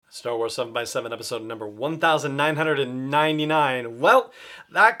Star Wars 7x7 episode number 1999. Well,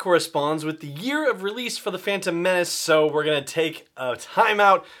 that corresponds with the year of release for The Phantom Menace, so we're going to take a time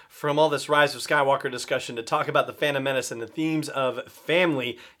out from all this Rise of Skywalker discussion to talk about The Phantom Menace and the themes of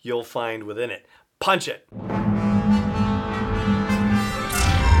family you'll find within it. Punch it!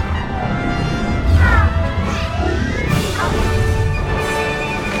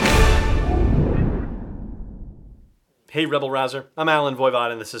 Hey Rebel Rouser, I'm Alan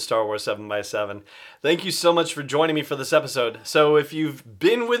Voivod and this is Star Wars 7x7. Thank you so much for joining me for this episode. So if you've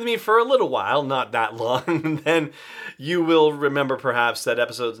been with me for a little while, not that long, then you will remember perhaps that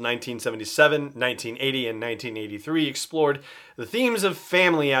episodes 1977, 1980, and 1983 explored the themes of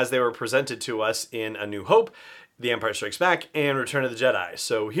family as they were presented to us in A New Hope, The Empire Strikes Back, and Return of the Jedi.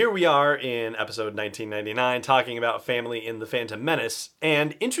 So here we are in episode 1999 talking about family in The Phantom Menace,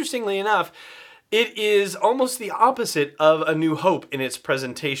 and interestingly enough, it is almost the opposite of A New Hope in its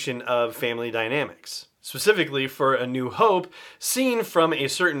presentation of family dynamics. Specifically for A New Hope, seen from a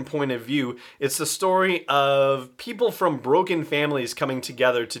certain point of view, it's the story of people from broken families coming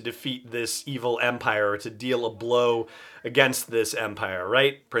together to defeat this evil empire or to deal a blow against this empire,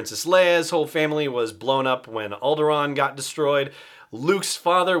 right? Princess Leia's whole family was blown up when Alderaan got destroyed. Luke's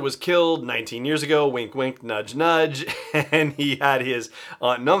father was killed 19 years ago, wink wink, nudge nudge, and he had his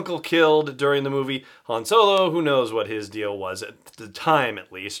aunt and uncle killed during the movie. Han Solo, who knows what his deal was at the time at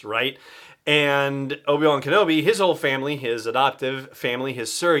least, right? And Obi-Wan Kenobi, his whole family, his adoptive family,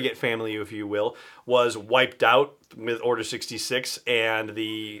 his surrogate family, if you will, was wiped out with Order 66 and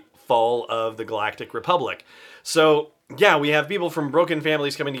the fall of the Galactic Republic. So, yeah, we have people from broken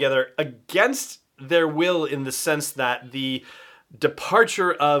families coming together against their will in the sense that the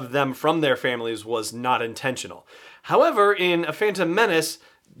departure of them from their families was not intentional. However, in A Phantom Menace,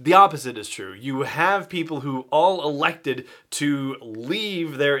 the opposite is true. You have people who all elected to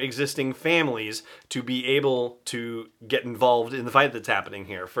leave their existing families to be able to get involved in the fight that's happening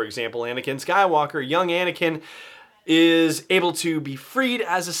here. For example, Anakin Skywalker, young Anakin, is able to be freed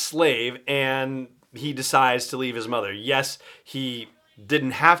as a slave, and he decides to leave his mother. Yes, he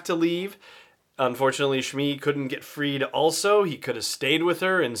didn't have to leave. Unfortunately, Shmi couldn't get freed also. He could have stayed with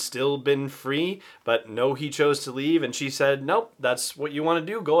her and still been free, but no, he chose to leave, and she said, nope, that's what you want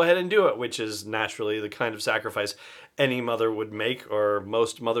to do, go ahead and do it, which is naturally the kind of sacrifice any mother would make, or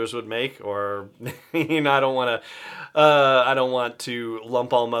most mothers would make, or, I don't want to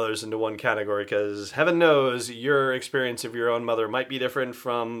lump all mothers into one category, because heaven knows your experience of your own mother might be different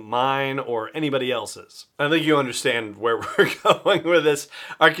from mine or anybody else's. I think you understand where we're going with this.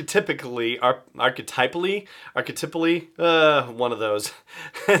 Archetypally, one of those.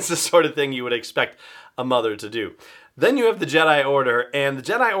 It's the sort of thing you would expect a mother to do. Then you have the Jedi Order, and the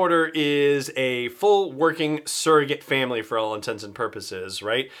Jedi Order is a full working surrogate family for all intents and purposes,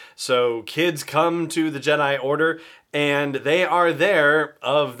 right? So kids come to the Jedi Order, and they are there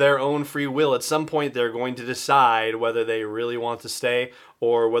of their own free will. At some point, they're going to decide whether they really want to stay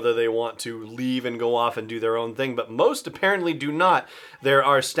or whether they want to leave and go off and do their own thing, but most apparently do not. There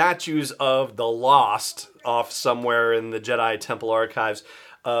are statues of the Lost off somewhere in the Jedi Temple archives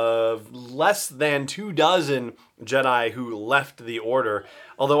of less than 24 Jedi who left the Order,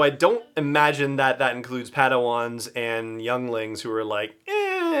 although I don't imagine that includes Padawans and younglings who are like,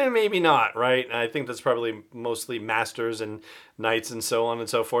 maybe not, right? I think that's probably mostly masters and knights and so on and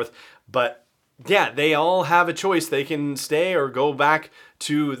so forth, but yeah, they all have a choice. They can stay or go back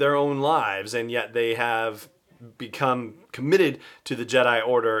to their own lives, and yet they have become committed to the Jedi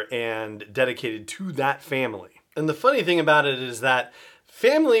Order and dedicated to that family. And the funny thing about it is that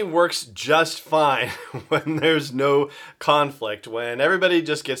family works just fine when there's no conflict, when everybody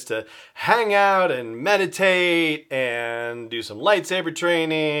just gets to hang out and meditate and do some lightsaber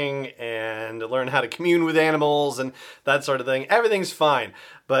training and learn how to commune with animals and that sort of thing. Everything's fine.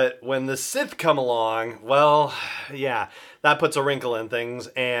 But when the Sith come along, well, yeah, that puts a wrinkle in things.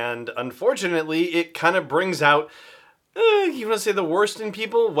 And unfortunately, it kind of brings out, you want to say the worst in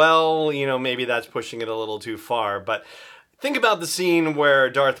people? Well, maybe that's pushing it a little too far, but think about the scene where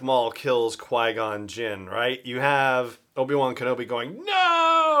Darth Maul kills Qui-Gon Jinn, right? You have Obi-Wan Kenobi going,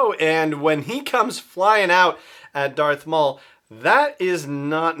 no! And when he comes flying out at Darth Maul, that is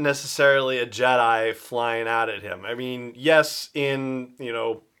not necessarily a Jedi flying out at him. I mean, yes, in,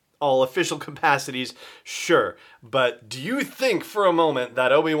 all official capacities, sure. But do you think for a moment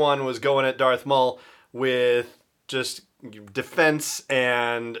that Obi-Wan was going at Darth Maul with just defense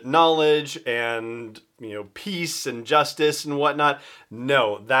and knowledge and peace and justice and whatnot?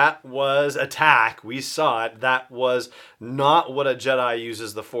 No, that was attack. We saw it. That was not what a Jedi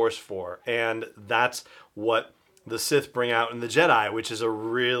uses the Force for, and that's what the Sith bring out in the Jedi, which is a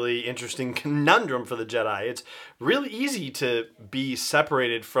really interesting conundrum for the Jedi. It's really easy to be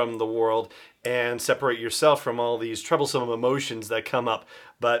separated from the world and separate yourself from all these troublesome emotions that come up.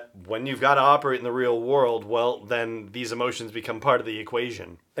 But when you've got to operate in the real world, well, then these emotions become part of the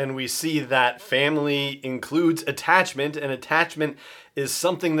equation. And we see that family includes attachment, and attachment is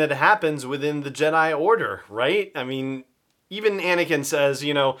something that happens within the Jedi Order, right? I mean, even Anakin says,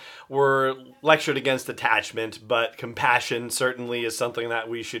 we're lectured against attachment, but compassion certainly is something that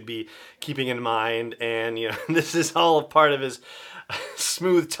we should be keeping in mind. And, this is all a part of his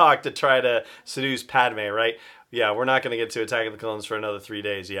smooth talk to try to seduce Padme, right? Yeah, we're not going to get to Attack of the Clones for another 3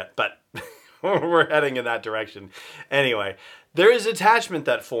 days yet, but we're heading in that direction. Anyway, there is attachment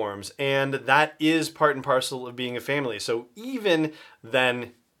that forms, and that is part and parcel of being a family. So even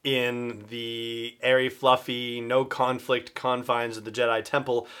then, in the airy, fluffy, no conflict confines of the Jedi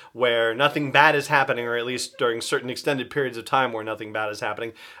Temple, where nothing bad is happening, or at least during certain extended periods of time where nothing bad is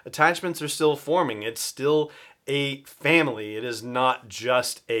happening, attachments are still forming. It's still a family. It is not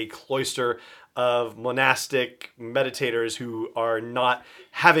just a cloister of monastic meditators who are not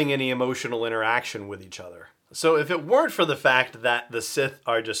having any emotional interaction with each other. So if it weren't for the fact that the Sith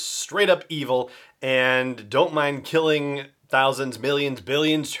are just straight up evil and don't mind killing thousands, millions,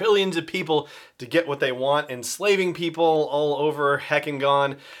 billions, trillions of people to get what they want, enslaving people all over heck and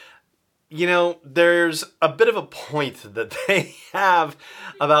gone, there's a bit of a point that they have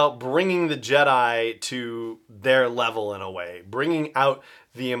about bringing the Jedi to their level in a way, bringing out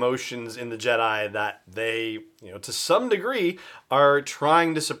the emotions in the Jedi that they, to some degree, are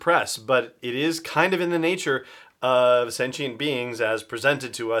trying to suppress. But it is kind of in the nature of sentient beings, as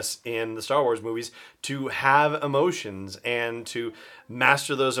presented to us in the Star Wars movies, to have emotions, and to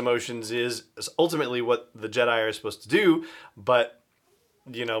master those emotions is ultimately what the Jedi are supposed to do. But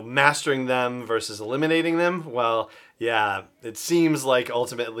mastering them versus eliminating them, well, yeah, it seems like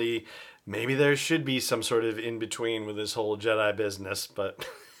ultimately maybe there should be some sort of in-between with this whole Jedi business, but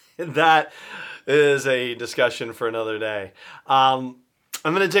that is a discussion for another day. I'm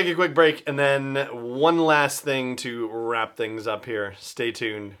going to take a quick break, and then one last thing to wrap things up here. Stay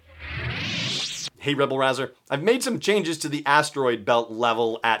tuned. Hey Rebel Rouser, I've made some changes to the asteroid belt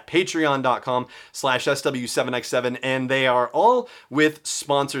level at patreon.com/SW7X7, and they are all with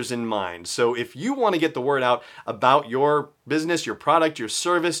sponsors in mind. So if you want to get the word out about your business, your product, your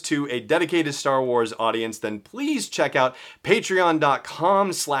service to a dedicated Star Wars audience, then please check out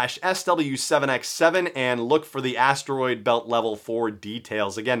patreon.com/SW7X7 and look for the asteroid belt level for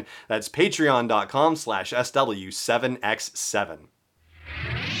details. Again, that's patreon.com/SW7X7.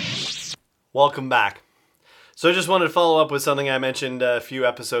 Welcome back. So I just wanted to follow up with something I mentioned a few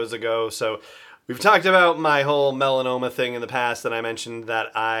episodes ago. So we've talked about my whole melanoma thing in the past, and I mentioned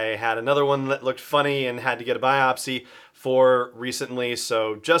that I had another one that looked funny and had to get a biopsy for recently.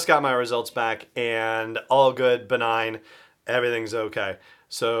 So just got my results back, and all good, benign, everything's okay.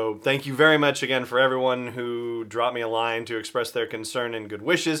 So thank you very much again for everyone who dropped me a line to express their concern and good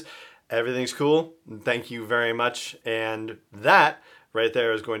wishes. Everything's cool. Thank you very much. And that right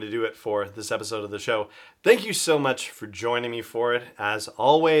there is going to do it for this episode of the show. Thank you so much for joining me for it, as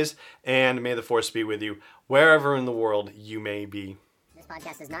always, and may the Force be with you wherever in the world you may be. This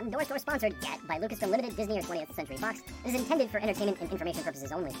podcast is not endorsed or sponsored yet by Lucasfilm Limited, Disney, or 20th Century Fox. It is intended for entertainment and information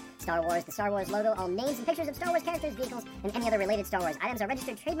purposes only. Star Wars, the Star Wars logo, all names and pictures of Star Wars characters, vehicles, and any other related Star Wars items are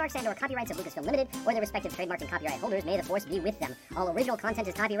registered trademarks and/or copyrights of Lucasfilm Limited or their respective trademark and copyright holders. May the Force be with them. All original content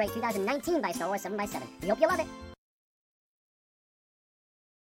is copyright 2019 by Star Wars 7x7. We hope you love it.